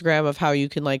on Instagram of how you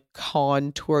can like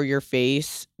contour your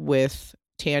face with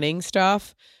tanning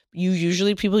stuff.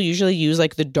 People usually use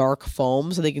like the dark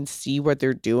foam so they can see what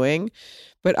they're doing.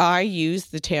 But I use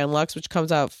the Tan Lux, which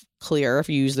comes out clear if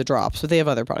you use the drops. But they have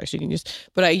other products you can use.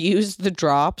 But I use the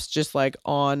drops just like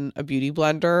on a beauty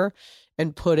blender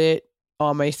and put it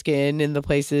on my skin in the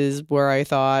places where I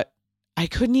thought I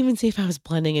couldn't even see if I was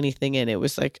blending anything in. It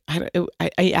was like,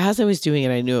 as I was doing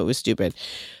it, I knew it was stupid.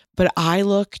 But I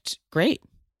looked great.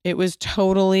 It was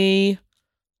totally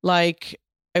like,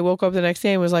 I woke up the next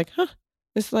day and was like,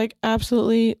 this like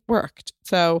absolutely worked.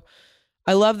 So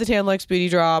I love the Tan Lux Beauty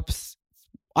Drops.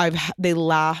 They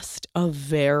last a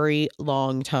very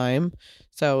long time.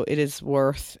 So it is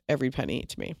worth every penny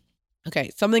to me. Okay.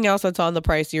 Something else that's on the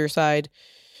pricier side.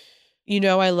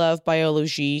 I love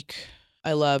Biologique.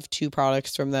 I love 2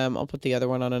 products from them. I'll put the other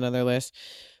one on another list.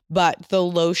 But the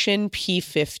lotion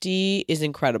P50 is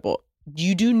incredible.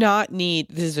 You do not need,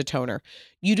 this is a toner.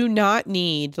 You do not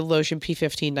need the lotion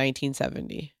P50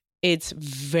 1970. It's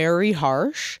very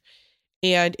harsh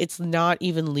and it's not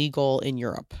even legal in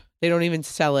Europe. They don't even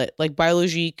sell it. Like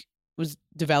Biologique was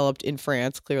developed in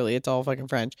France. Clearly, it's all fucking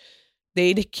French.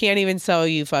 They can't even sell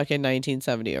you fucking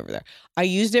 1970 over there. I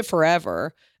used it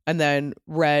forever and then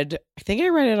I think I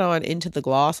read it on Into the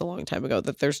Gloss a long time ago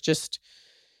that there's just,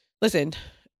 listen,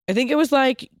 I think it was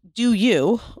like, do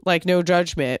you, like no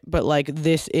judgment, but like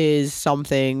this is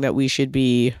something that we should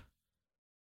be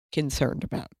concerned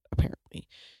about, apparently.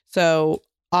 So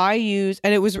I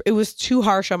and it was too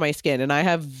harsh on my skin, and I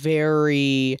have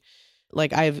I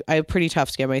have pretty tough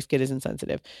skin. My skin isn't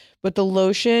sensitive, but the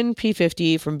lotion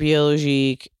P50 from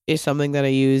Biologique is something that I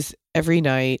use every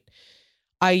night.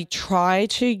 I try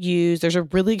to use, there's a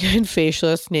really good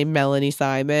facialist named Melanie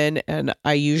Simon, and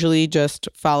I usually just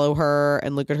follow her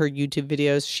and look at her YouTube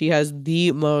videos. She has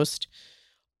the most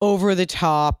over the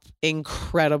top,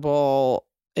 incredible,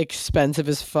 expensive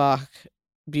as fuck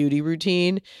beauty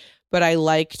routine. But I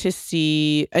like to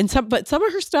see, but some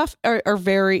of her stuff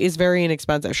is very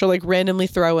inexpensive. She'll like randomly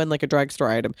throw in like a drugstore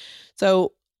item.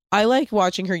 So I like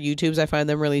watching her YouTubes. I find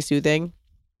them really soothing,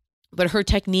 but her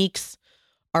techniques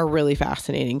are really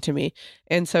fascinating to me.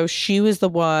 And so she uses a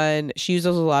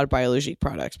lot of Biologique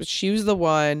products, but she was the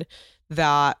one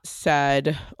that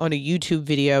said on a YouTube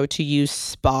video to use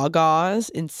spa gauze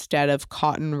instead of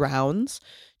cotton rounds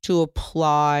to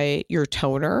apply your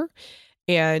toner.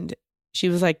 And she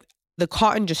was like, the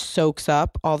cotton just soaks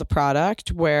up all the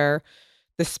product, where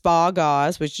the spa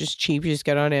gauze, which is cheap, you just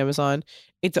get it on Amazon.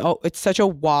 It's such a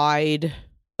wide,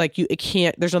 like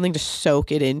there's nothing to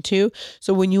soak it into.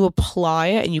 So when you apply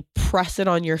it and you press it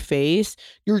on your face,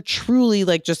 you're truly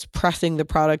like just pressing the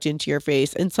product into your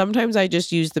face. And sometimes I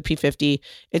just use the P50.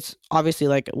 It's obviously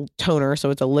like toner, so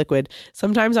it's a liquid.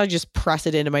 Sometimes I just press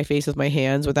it into my face with my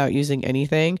hands without using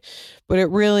anything. But it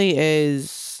really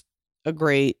is a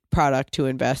great product to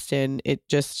invest in. It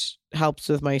just helps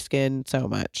with my skin so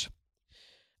much.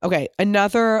 Okay,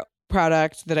 another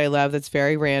product that I love that's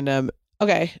very random.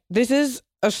 Okay, this is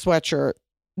a sweatshirt.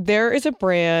 There is a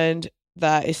brand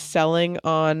that is selling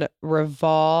on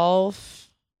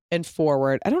Revolve and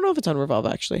Forward. I don't know if it's on Revolve,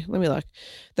 actually. Let me look.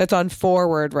 That's on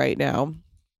Forward right now,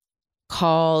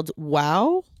 called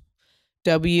WAO.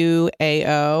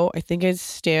 WAO. I think it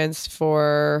stands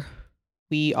for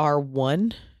We Are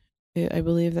One. I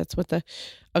believe that's what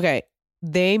okay.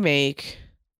 They make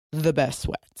the best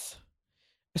sweats.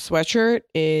 A sweatshirt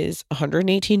is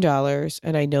 $118,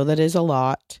 and I know that is a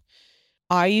lot.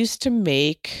 I used to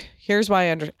make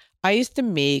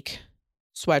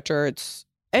sweatshirts.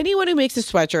 Anyone who makes a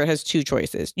sweatshirt has 2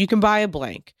 choices. You can buy a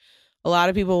blank. A lot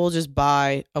of people will just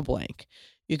buy a blank.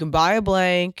 You can buy a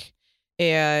blank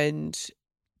and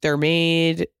they're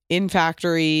made in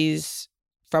factories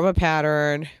from a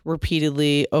pattern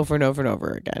repeatedly over and over and over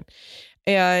again.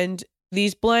 And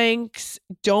these blanks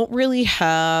don't really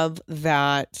have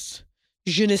that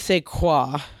je ne sais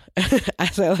quoi,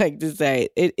 as I like to say.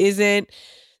 It isn't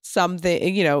something,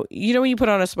 when you put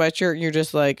on a sweatshirt, you're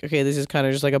just like, okay, this is kind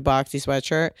of just like a boxy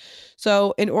sweatshirt.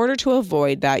 So in order to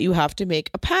avoid that, you have to make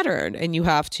a pattern and you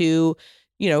have to,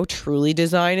 truly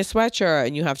design a sweatshirt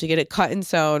and you have to get it cut and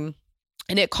sewn,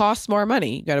 and it costs more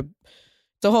money. It's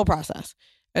a whole process.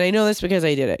 And I know this because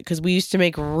I did it, because we used to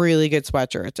make really good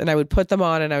sweatshirts and I would put them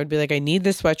on and I would be like, I need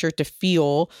this sweatshirt to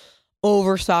feel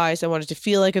oversized. I want it to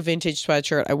feel like a vintage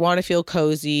sweatshirt. I want to feel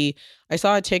cozy. I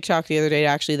saw a TikTok the other day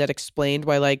actually that explained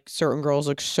why like certain girls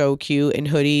look so cute in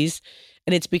hoodies.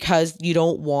 And it's because you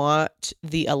don't want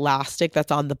the elastic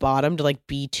that's on the bottom to like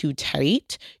be too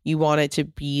tight. You want it to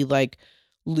be like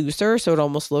looser. So it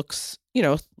almost looks,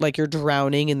 like you're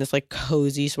drowning in this like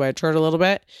cozy sweatshirt a little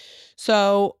bit.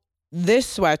 So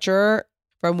this sweatshirt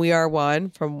from We Are One,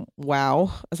 from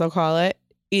Wow, as I'll call it,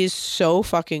 is so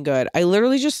fucking good. I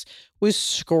literally just was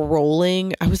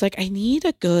scrolling. I was like, I need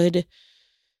a good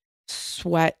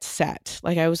sweat set.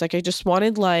 Like I was like, I just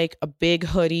wanted like a big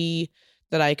hoodie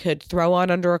that I could throw on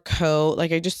under a coat.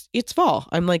 Like it's fall.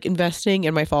 I'm like investing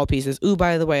in my fall pieces. Ooh,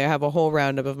 by the way, I have a whole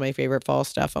roundup of my favorite fall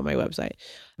stuff on my website.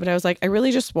 But I was like, I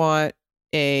really just want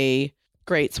a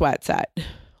great sweat set.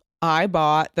 I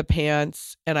bought the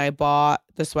pants and I bought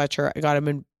the sweatshirt. I got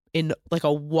them in like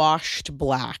a washed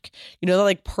black, the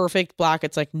like perfect black.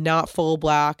 It's like not full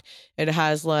black. And it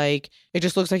has like, it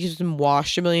just looks like it's been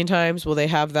washed a million times. Well, they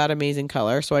have that amazing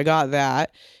color. So I got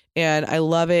that and I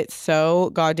love it so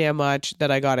goddamn much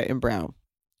that I got it in brown.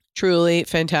 Truly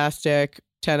fantastic.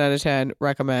 10 out of 10,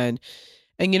 recommend.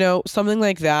 And something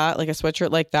like that, like a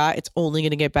sweatshirt like that, it's only going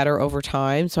to get better over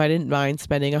time. So I didn't mind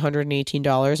spending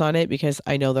 $118 on it because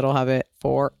I know that I'll have it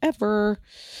forever.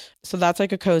 So that's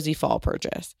like a cozy fall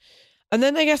purchase. And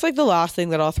then I guess like the last thing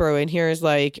that I'll throw in here is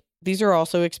like, these are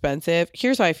also expensive.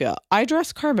 Here's how I feel. I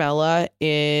dress Carmela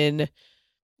in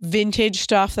vintage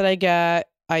stuff that I get.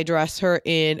 I dress her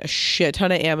in a shit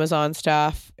ton of Amazon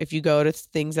stuff. If you go to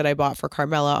things that I bought for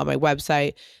Carmela on my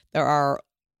website, there are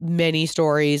many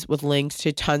stories with links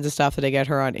to tons of stuff that I get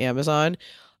her on Amazon.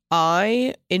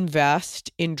 I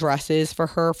invest in dresses for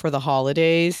her for the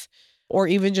holidays, or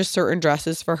even just certain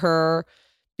dresses for her,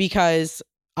 because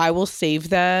I will save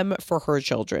them for her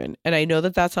children. And I know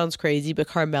that sounds crazy, but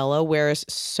Carmela wears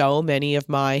so many of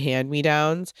my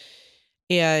hand-me-downs,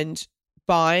 and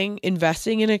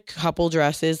investing in a couple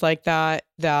dresses like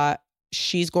that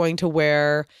she's going to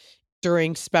wear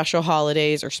during special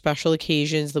holidays or special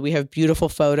occasions that we have beautiful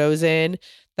photos in,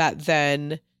 that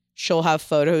then she'll have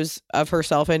photos of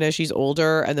herself in as she's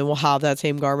older, and then we'll have that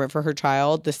same garment for her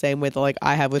child, the same way that like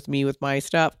I have with me with my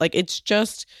stuff. Like it's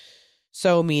just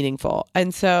so meaningful.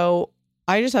 And so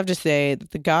I just have to say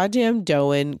that the goddamn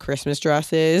Doan Christmas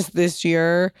dresses this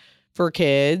year for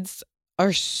kids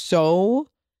are so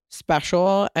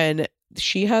special. And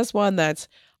she has one that's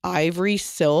ivory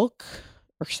silk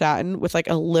or satin with like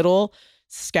a little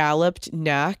scalloped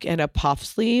neck and a puff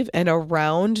sleeve, and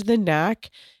around the neck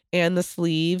and the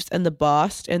sleeves and the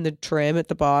bust and the trim at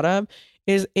the bottom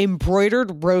is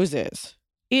embroidered roses.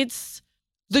 It's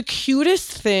the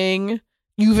cutest thing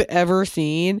you've ever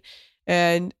seen.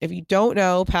 And if you don't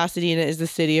know, Pasadena is the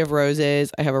city of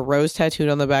roses. I have a rose tattooed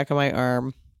on the back of my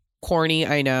arm. Corny,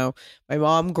 I know. My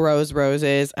mom grows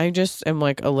roses. I just am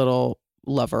like a little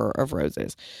lover of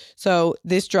roses. So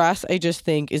this dress, I just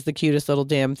think, is the cutest little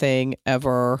damn thing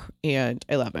ever, and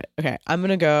I love it. Okay, I'm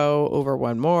gonna go over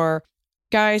one more.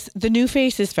 Guys, the new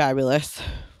face is fabulous.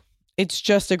 It's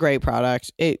just a great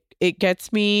product. It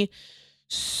gets me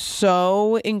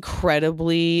so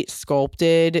incredibly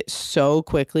sculpted so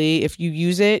quickly. If you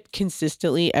use it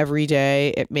consistently every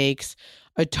day, it makes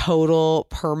a total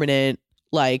permanent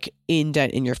like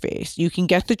indent in your face. You can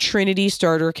get the Trinity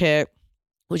starter kit,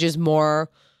 which is more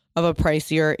of a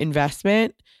pricier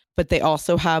investment, but they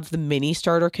also have the mini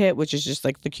starter kit, which is just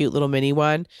like the cute little mini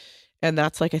one. And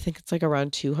that's like, I think it's like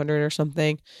around 200 or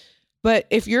something. But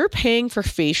if you're paying for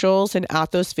facials and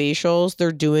at those facials,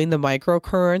 they're doing the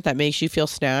microcurrent that makes you feel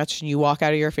snatched, and you walk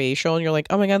out of your facial and you're like,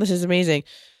 oh my God, this is amazing.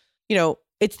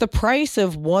 It's the price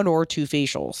of 1 or 2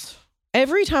 facials.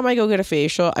 Every time I go get a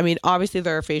facial, I mean, obviously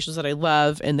there are facials that I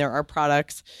love and there are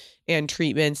products and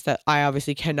treatments that I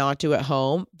obviously cannot do at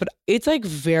home, but it's like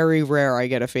very rare I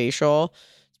get a facial,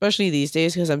 especially these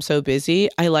days because I'm so busy.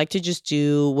 I like to just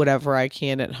do whatever I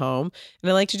can at home, and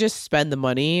I like to just spend the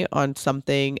money on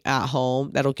something at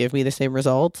home that'll give me the same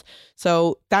results.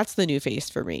 So that's the new face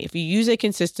for me. If you use it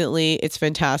consistently, it's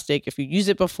fantastic. If you use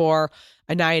it before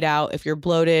a night out, if you're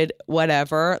bloated,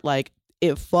 whatever, like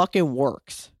it fucking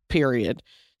works, period.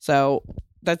 So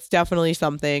that's definitely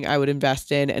something I would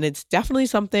invest in. And it's definitely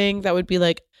something that would be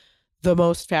like the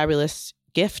most fabulous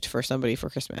gift for somebody for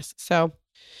Christmas. So,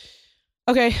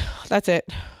 Okay, that's it.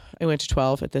 I went to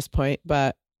 12 at this point,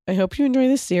 but I hope you enjoy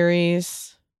this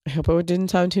series. I hope it didn't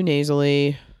sound too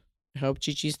nasally. I hope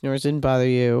Chi-Chi snores didn't bother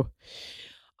you.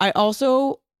 I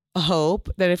also hope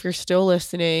that if you're still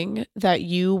listening, that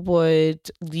you would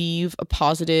leave a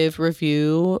positive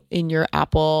review in your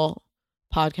Apple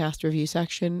podcast review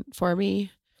section for me.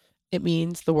 It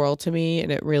means the world to me,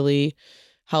 and it really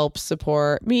helps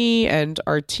support me and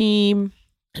our team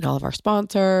and all of our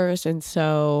sponsors. And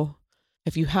so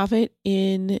if you have it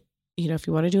in, if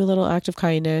you want to do a little act of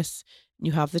kindness,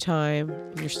 you have the time,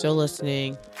 and you're still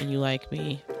listening, and you like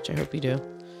me, which I hope you do,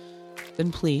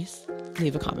 then please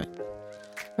leave a comment.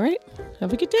 All right,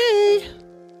 have a good day.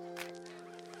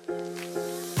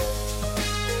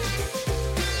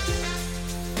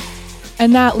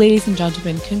 And that, ladies and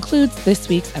gentlemen, concludes this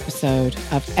week's episode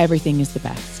of Everything is the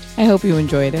Best. I hope you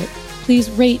enjoyed it.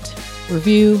 Please rate,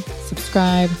 review,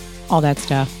 subscribe, all that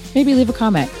stuff. Maybe leave a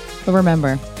comment. But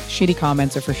remember, shitty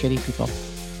comments are for shitty people.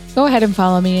 Go ahead and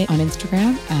follow me on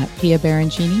Instagram at Pia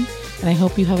Barancini, and I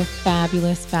hope you have a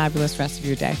fabulous, fabulous rest of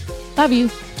your day. Love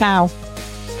you. Ciao.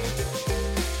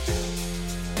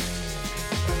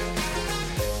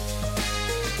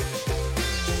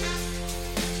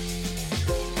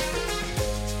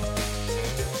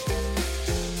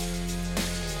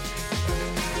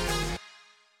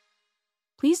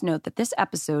 Please note that this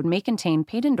episode may contain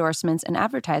paid endorsements and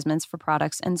advertisements for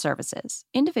products and services.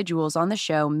 Individuals on the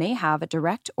show may have a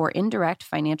direct or indirect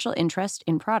financial interest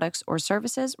in products or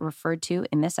services referred to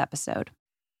in this episode.